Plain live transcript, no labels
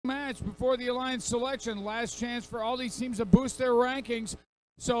match before the Alliance selection. Last chance for all these teams to boost their rankings.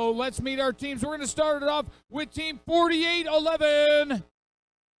 So let's meet our teams. We're going to start it off with Team 4811.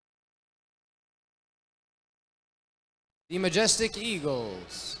 The Majestic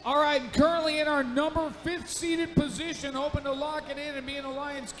Eagles. All right, currently in our number 5th seeded position, hoping to lock it in and be an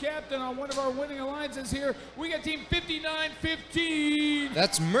Alliance captain on one of our winning alliances here. We got Team 5915.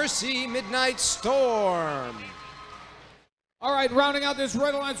 That's Mercy Midnight Storm. All right, rounding out this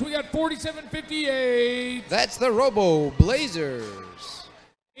Red Alliance, we got 4758. That's the Robo Blazers.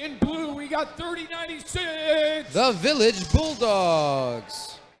 In blue, we got 3096. The Village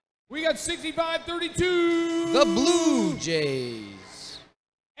Bulldogs. We got 6532. The Blue Jays.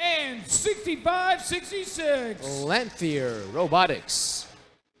 And 6566. Lanphier Robotics.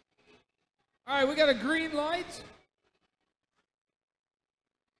 All right, we got a green light.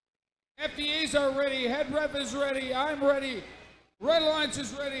 FDAs are ready. Head ref is ready. I'm ready. Red Alliance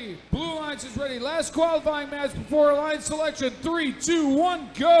is ready. Blue Alliance is ready. Last qualifying match before Alliance selection. 3, 2, 1,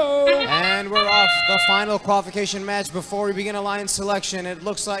 go. And we're off the final qualification match before we begin Alliance selection. It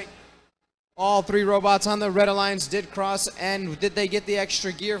looks like all 3 robots on the Red Alliance did cross. And did they get the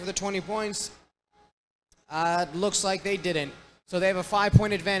extra gear for the 20 points? It looks like they didn't. So they have a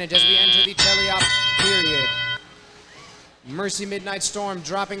 5-point advantage as we enter the teleop period. Mercy Midnight Storm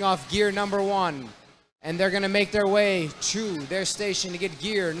dropping off gear number 1. And they're going to make their way to their station to get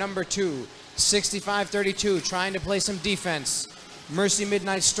gear number 2. 6532 trying to play some defense. Mercy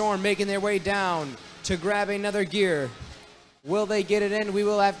Midnight Storm making their way down to grab another gear. Will they get it in? We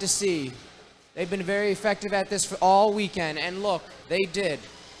will have to see. They've been very effective at this for all weekend. And look, they did.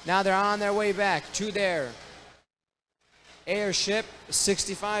 Now they're on their way back to their airship.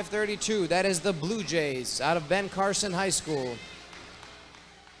 6532. That is the Blue Jays out of Ben Carson High School.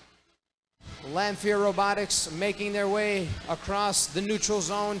 Lanphier Robotics making their way across the neutral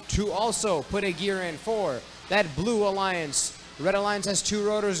zone to also put a gear in for that Blue Alliance. Red Alliance has 2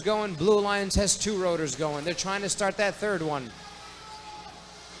 rotors going. Blue Alliance has 2 rotors going. They're trying to start that 3rd one.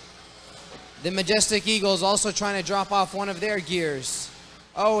 The Majestic Eagles also trying to drop off one of their gears.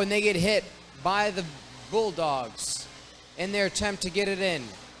 Oh, and they get hit by the Bulldogs in their attempt to get it in.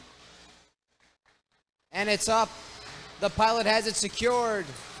 And it's up. The pilot has it secured.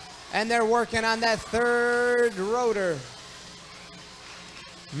 And they're working on that 3rd rotor.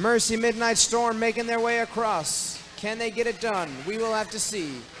 Mercy Midnight Storm making their way across. Can they get it done? We will have to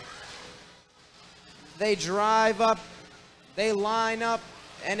see. They drive up, they line up,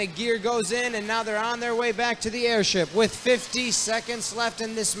 and a gear goes in, and now they're on their way back to the airship with 50 seconds left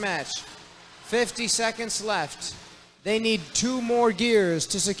in this match. 50 seconds left. They need 2 more gears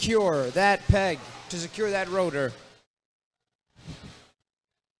to secure that peg, to secure that rotor.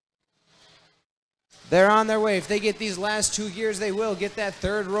 They're on their way. If they get these last 2 gears, they will get that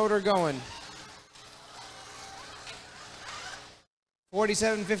 3rd rotor going.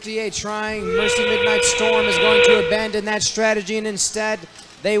 4758 trying. Mercy Midnight Storm is going to abandon that strategy, and instead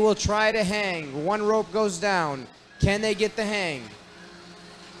they will try to hang. 1 rope goes down. Can they get the hang?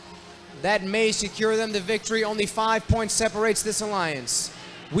 That may secure them the victory. Only 5 points separates this alliance.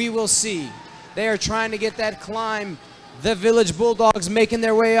 We will see. They are trying to get that climb. The Village Bulldogs making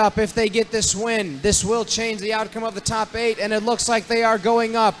their way up. If they get this win, this will change the outcome of the top 8, and it looks like they are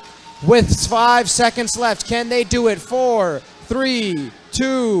going up with 5 seconds left. Can they do it? 4, 3,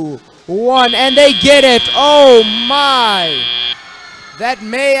 2, 1, and they get it. Oh my! That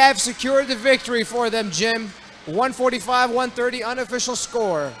may have secured the victory for them, Jim. 145-130 unofficial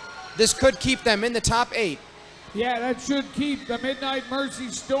score. This could keep them in the top 8. Yeah, that should keep the Midnight Mercy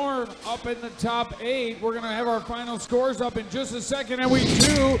Storm up in the top 8. We're going to have our final scores up in just a second, and we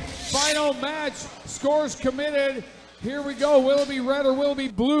do. Final match, scores committed. Here we go. Will it be red or will it be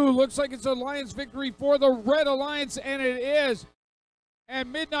blue? Looks like it's Alliance victory for the Red Alliance, and it is.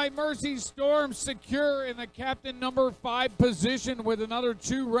 And Midnight Mercy Storm secure in the captain number 5 position with another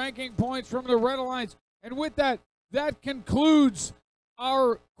 2 ranking points from the Red Alliance. And with that, that concludes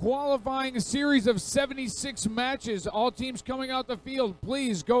our qualifying series of 76 matches. All teams coming out the field,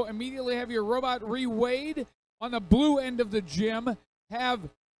 please go immediately have your robot reweighed on the blue end of the gym. Have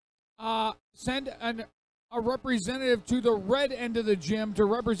send a representative to the red end of the gym to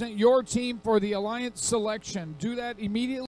represent your team for the Alliance selection. Do that immediately.